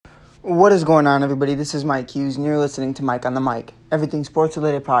What is going on, everybody? This is Mike Hughes, and you're listening to Mike on the Mic, everything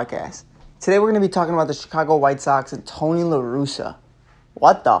sports-related podcast. Today we're going to be talking about the Chicago White Sox and Tony La Russa.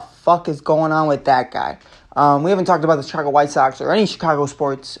 What the fuck is going on with that guy? We haven't talked about the Chicago White Sox or any Chicago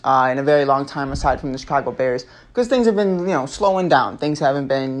sports in a very long time, aside from the Chicago Bears, because things have been, slowing down. Things haven't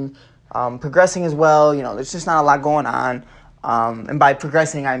been progressing as well. There's just not a lot going on. And by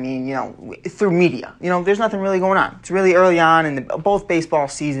progressing, I mean, through media. There's nothing really going on. It's really early on in both baseball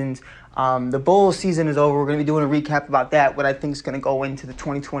seasons. The Bulls season is over. We're going to be doing a recap about that, what I think is going to go into the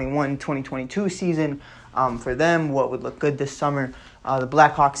 2021-2022 season for them, what would look good this summer. The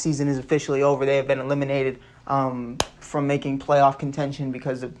Blackhawks season is officially over. They have been eliminated from making playoff contention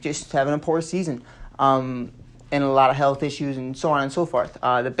because of just having a poor season and a lot of health issues and so on and so forth.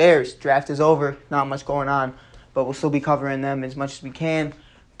 The Bears draft is over. Not much going on, but we'll still be covering them as much as we can.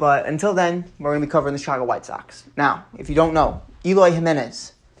 But until then, we're going to be covering the Chicago White Sox. Now, if you don't know, Eloy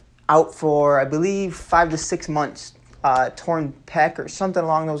Jimenez out for, I believe, 5 to 6 months, torn pec or something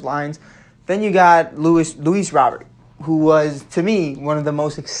along those lines. Then you got Luis Robert, who was, to me, one of the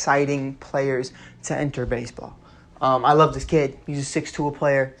most exciting players to enter baseball. I love this kid. He's a 6'2"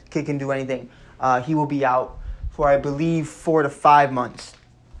 player. Kid can do anything. He will be out for, I believe, 4 to 5 months.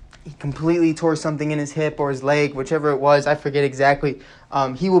 He completely tore something in his hip or his leg, whichever it was. I forget exactly.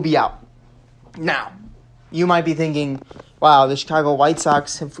 He will be out. Now, you might be thinking, wow, the Chicago White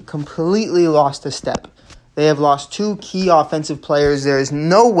Sox have completely lost a step. They have lost 2 key offensive players. There is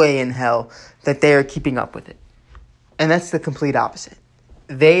no way in hell that they are keeping up with it. And that's the complete opposite.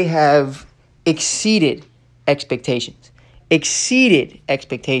 They have exceeded expectations. There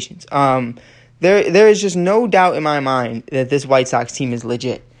is just no doubt in my mind that this White Sox team is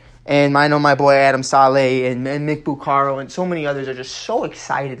legit. And I know my boy Adam Saleh and Mick Buccaro and so many others are just so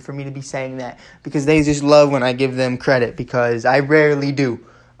excited for me to be saying that because they just love when I give them credit because I rarely do.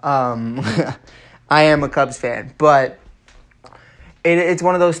 I am a Cubs fan, but it's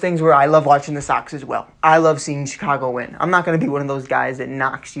one of those things where I love watching the Sox as well. I love seeing Chicago win. I'm not going to be one of those guys that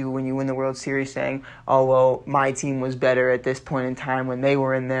knocks you when you win the World Series saying, oh, well, my team was better at this point in time when they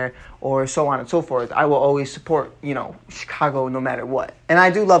were in there, or so on and so forth. I will always support, Chicago no matter what. And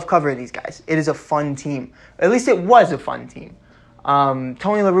I do love covering these guys. It is a fun team. At least it was a fun team.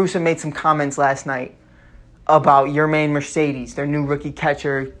 Tony La Russa made some comments last night about Yermain Mercedes, their new rookie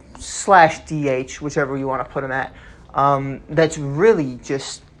catcher / DH, whichever you want to put him at. That's really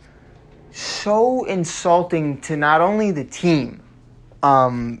just so insulting to not only the team,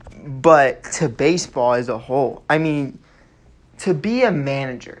 but to baseball as a whole. I mean, to be a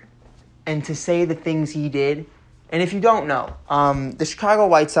manager and to say the things he did, and if you don't know, the Chicago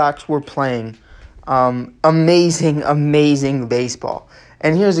White Sox were playing amazing baseball.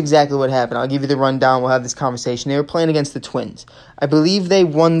 And here's exactly what happened. I'll give you the rundown. We'll have this conversation. They were playing against the Twins. I believe they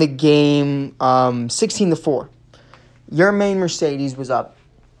won the game 16-4. Yermain Mercedes was up.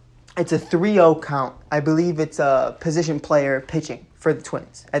 It's a 3-0 count. I believe it's a position player pitching for the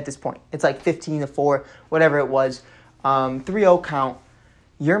Twins at this point. It's like 15-4, whatever it was. 3-0 count.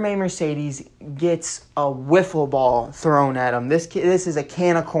 Yermain Mercedes gets a wiffle ball thrown at him. This is a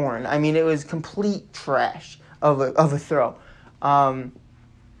can of corn. I mean, it was complete trash of a throw.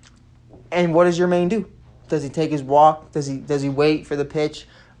 And what does Yermain do? Does he take his walk? Does he wait for the pitch?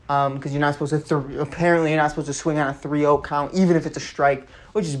 Because you're not supposed to apparently you're not supposed to swing on a 3-0 count, even if it's a strike,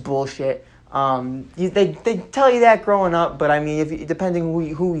 which is bullshit. They tell you that growing up, but I mean,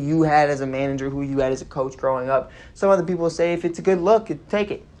 depending who you had as a manager, who you had as a coach growing up, some other people say if it's a good look, take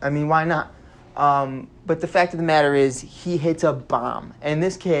it. I mean, why not? But the fact of the matter is, he hits a bomb, and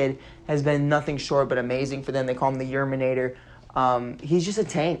this kid has been nothing short but amazing for them. They call him the Yerminator. He's just a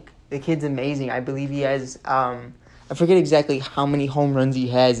tank. The kid's amazing. I believe he has. I forget exactly how many home runs he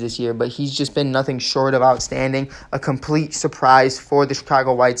has this year, but he's just been nothing short of outstanding. A complete surprise for the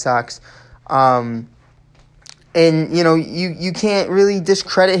Chicago White Sox. And, you can't really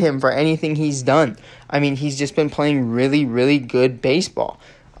discredit him for anything he's done. I mean, he's just been playing really, really good baseball.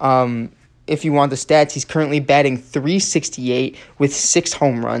 If you want the stats, he's currently batting .368 with 6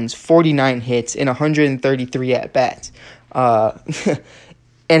 home runs, 49 hits, and 133 at-bats.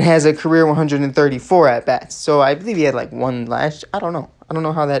 And has a career 134 at-bats. So I believe he had like one last. I don't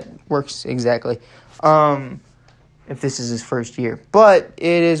know how that works exactly. If this is his first year. But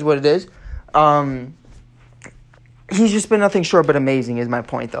it is what it is. He's just been nothing short but amazing is my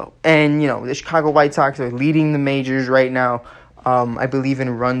point, though. And, the Chicago White Sox are leading the majors right now. I believe in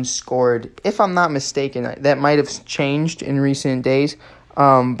runs scored. If I'm not mistaken, that might have changed in recent days.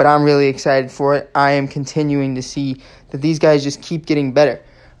 But I'm really excited for it. I am continuing to see that these guys just keep getting better.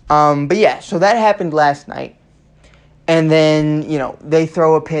 But yeah, so that happened last night. and then, they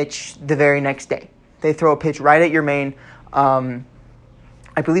throw a pitch the very next day. They throw a pitch right at Yermain.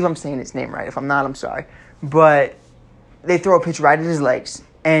 I believe I'm saying his name right. If I'm not, I'm sorry. But they throw a pitch right at his legs,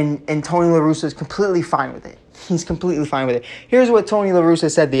 and Tony La Russa is completely fine with it. He's completely fine with it. Here's what Tony La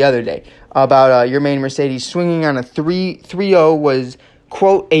Russa said the other day about Yermain Mercedes swinging on a 3-0 was,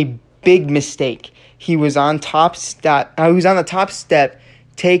 quote, a big mistake. He was on top step. He was on the top step.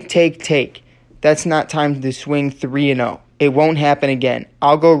 Take. That's not time to swing 3-0. It won't happen again.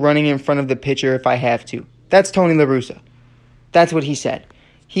 I'll go running in front of the pitcher if I have to. That's Tony La Russa. That's what he said.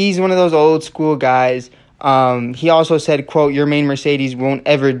 He's one of those old school guys. He also said, quote, Yermain Mercedes won't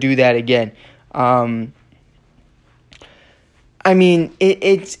ever do that again. I mean,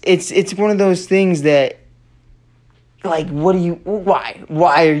 it's one of those things that, like, why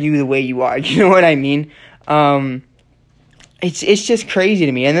are you the way you are? You know what I mean? It's just crazy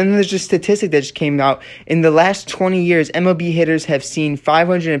to me. And then there's a statistic that just came out. In the last 20 years, MLB hitters have seen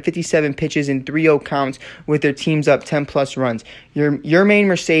 557 pitches in 3-0 counts with their teams up 10-plus runs. Yermain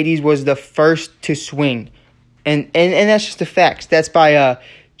Mercedes was the first to swing. And that's just the facts. That's by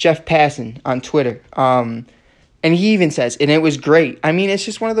Jeff Passan on Twitter. And he even says, and it was great. I mean, it's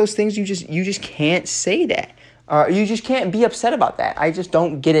just one of those things you just can't say that. You just can't be upset about that. I just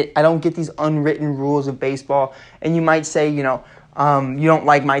don't get it. I don't get these unwritten rules of baseball. And you might say, you don't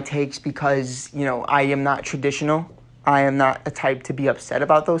like my takes because, I am not traditional. I am not a type to be upset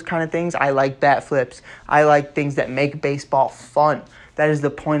about those kind of things. I like bat flips. I like things that make baseball fun. That is the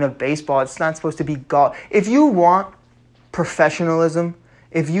point of baseball. It's not supposed to be golf. If you want professionalism,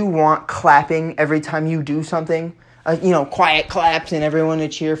 if you want clapping every time you do something, quiet claps and everyone to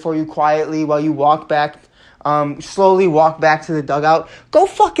cheer for you quietly while you walk back, slowly walk back to the dugout, go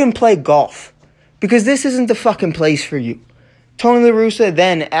fucking play golf. Because this isn't the fucking place for you. Tony La Russa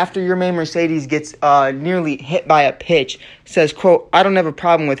then, after Yermain Mercedes gets nearly hit by a pitch, says, quote, I don't have a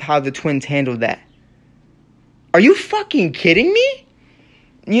problem with how the Twins handled that. Are you fucking kidding me?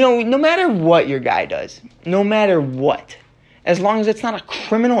 No matter what your guy does, no matter what, as long as it's not a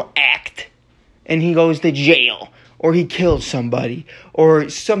criminal act and he goes to jail or he kills somebody or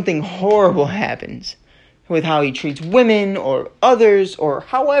something horrible happens with how he treats women or others or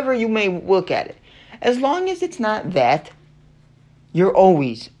however you may look at it, as long as it's not that, you're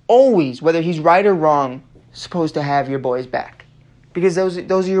always, whether he's right or wrong, supposed to have your boys back. Because those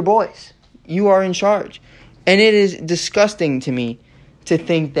are your boys. You are in charge. And it is disgusting to me to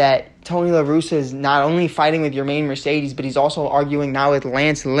think that Tony La Russa is not only fighting with Yermain Mercedes, but he's also arguing now with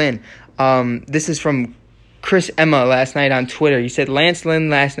Lance Lynn. This is from Chris Emma last night on Twitter. He said Lance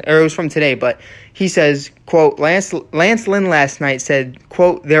Lynn it was from today, but he says, quote, Lance Lynn last night said,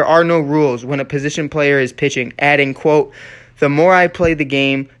 quote, there are no rules when a position player is pitching, adding, quote, the more I play the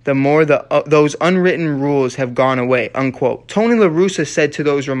game, the more those unwritten rules have gone away, unquote. Tony La Russa said to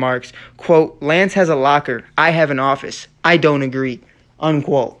those remarks, quote, Lance has a locker. I have an office. I don't agree,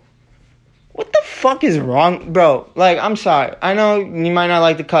 unquote. What the fuck is wrong? Bro, I'm sorry. I know you might not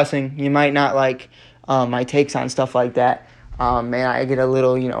like the cussing. You might not like my takes on stuff like that. And I get a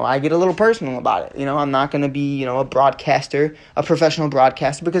little personal about it. I'm not going to be, a broadcaster, a professional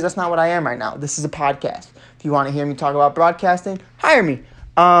broadcaster, because that's not what I am right now. This is a podcast. If you want to hear me talk about broadcasting, hire me.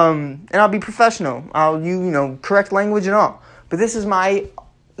 And I'll be professional. I'll use, correct language and all. But this is my,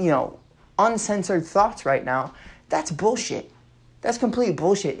 uncensored thoughts right now. That's bullshit. That's complete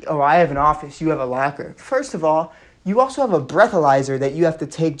bullshit. Oh, I have an office. You have a locker. First of all, you also have a breathalyzer that you have to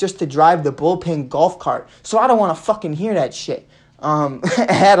take just to drive the bullpen golf cart. So I don't want to fucking hear that shit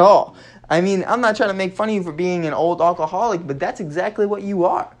at all. I mean, I'm not trying to make fun of you for being an old alcoholic, but that's exactly what you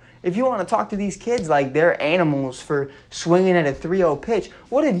are. If you want to talk to these kids like they're animals for swinging at a 3-0 pitch,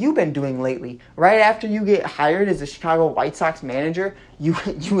 what have you been doing lately? Right after you get hired as a Chicago White Sox manager, you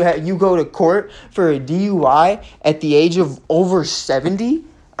go to court for a DUI at the age of over 70?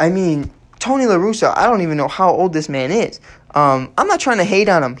 I mean, Tony La Russa, I don't even know how old this man is. I'm not trying to hate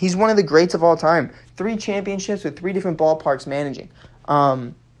on him. He's one of the greats of all time. 3 championships with 3 different ballparks managing.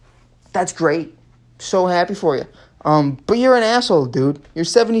 That's great. So happy for you. But you're an asshole, dude. You're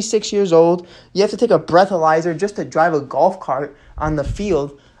 76 years old. You have to take a breathalyzer just to drive a golf cart on the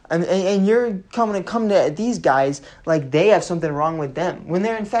field. And you're come to these guys like they have something wrong with them when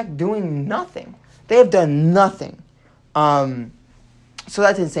they're in fact doing nothing. They have done nothing. So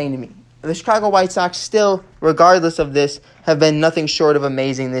that's insane to me. The Chicago White Sox still, regardless of this, have been nothing short of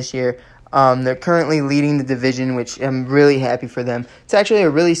amazing this year. They're currently leading the division, which I'm really happy for them. It's actually a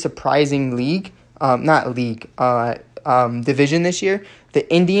really surprising division this year.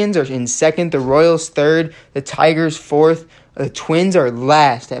 The Indians are in second, the Royals third, the Tigers fourth, The Twins are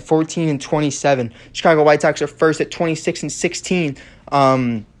last at 14-27. Chicago White Sox are first at 26-16,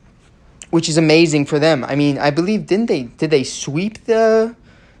 which is amazing for them. I mean, I believe did they sweep the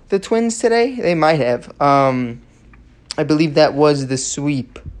Twins today? They might have. I believe that was the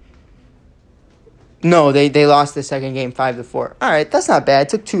sweep. No, they lost the second game 5-4. All right, that's not bad. It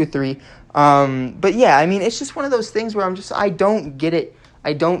took 2 or 3. But yeah, I mean, it's just one of those things where I don't get it.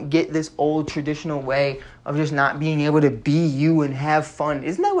 I don't get this old traditional way of just not being able to be you and have fun.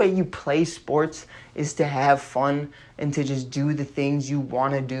 Isn't that the way you play sports, is to have fun and to just do the things you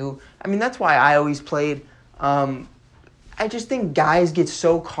want to do? I mean, that's why I always played. I just think guys get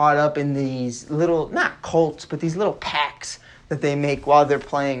so caught up in these little, not cults, but these little packs that they make while they're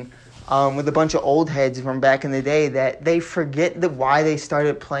playing with a bunch of old heads from back in the day that they forget why they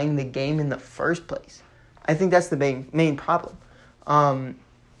started playing the game in the first place. I think that's the main problem.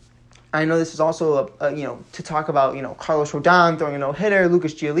 I know this is also, to talk about, Carlos Rodon throwing a no-hitter,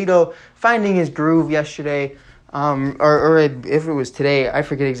 Lucas Giolito finding his groove yesterday, or if it was today, I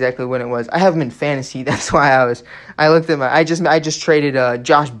forget exactly when it was. I have him in fantasy. That's why I looked at I just traded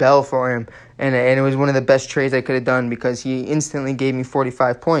Josh Bell for him, and it was one of the best trades I could have done because he instantly gave me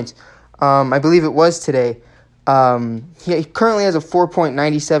 45 points. I believe it was today. He currently has a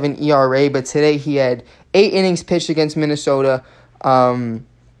 4.97 ERA, but today he had 8 innings pitched against Minnesota,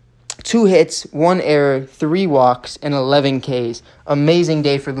 2 hits, 1 error, 3 walks, and 11 Ks. Amazing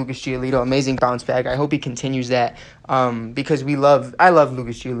day for Lucas Giolito. Amazing bounce back. I hope he continues that because I love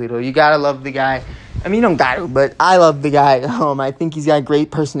Lucas Giolito. You gotta love the guy. I mean, you don't got to, but I love the guy. I think he's got great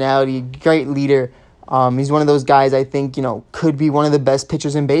personality, great leader. He's one of those guys I think, could be one of the best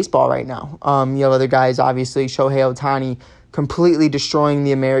pitchers in baseball right now. You have other guys, obviously, Shohei Ohtani, completely destroying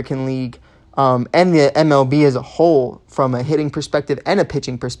the American League. And the MLB as a whole from a hitting perspective and a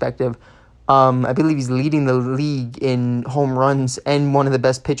pitching perspective. I believe he's leading the league in home runs and one of the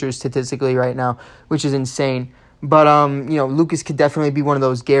best pitchers statistically right now, which is insane. But, Lucas could definitely be one of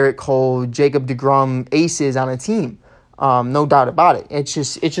those Garrett Cole, Jacob deGrom aces on a team. No doubt about it. It's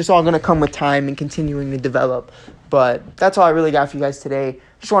just all going to come with time and continuing to develop. But that's all I really got for you guys today.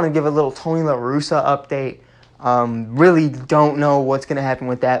 Just want to give a little Tony La Russa update. Really don't know what's going to happen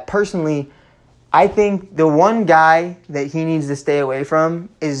with that. Personally, I think the one guy that he needs to stay away from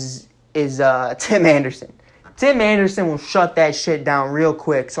is Tim Anderson. Tim Anderson will shut that shit down real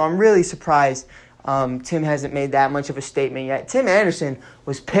quick. So I'm really surprised Tim hasn't made that much of a statement yet. Tim Anderson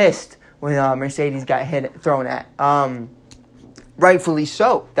was pissed when Mercedes got thrown at. Rightfully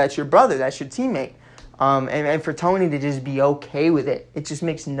so. That's your brother. That's your teammate. And for Tony to just be okay with it, it just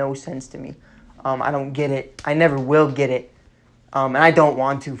makes no sense to me. I don't get it. I never will get it. And I don't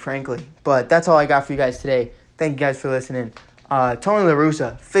want to, frankly. But that's all I got for you guys today. Thank you guys for listening. Tony La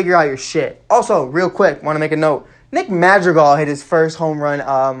Russa, figure out your shit. Also, real quick, want to make a note. Nick Madrigal hit his first home run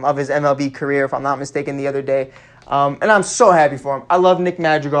of his MLB career, if I'm not mistaken, the other day. And I'm so happy for him. I love Nick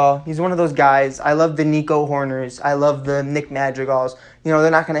Madrigal. He's one of those guys. I love the Nico Horners. I love the Nick Madrigals.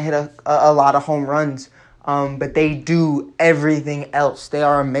 They're not going to hit a lot of home runs, but they do everything else. They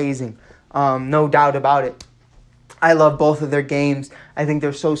are amazing. No doubt about it. I love both of their games. I think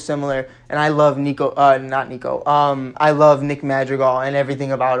they're so similar. And I love I love Nick Madrigal and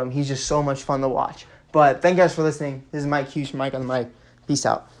everything about him. He's just so much fun to watch. But thank you guys for listening. This is Mike Hughes from Mike on the Mic. Peace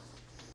out.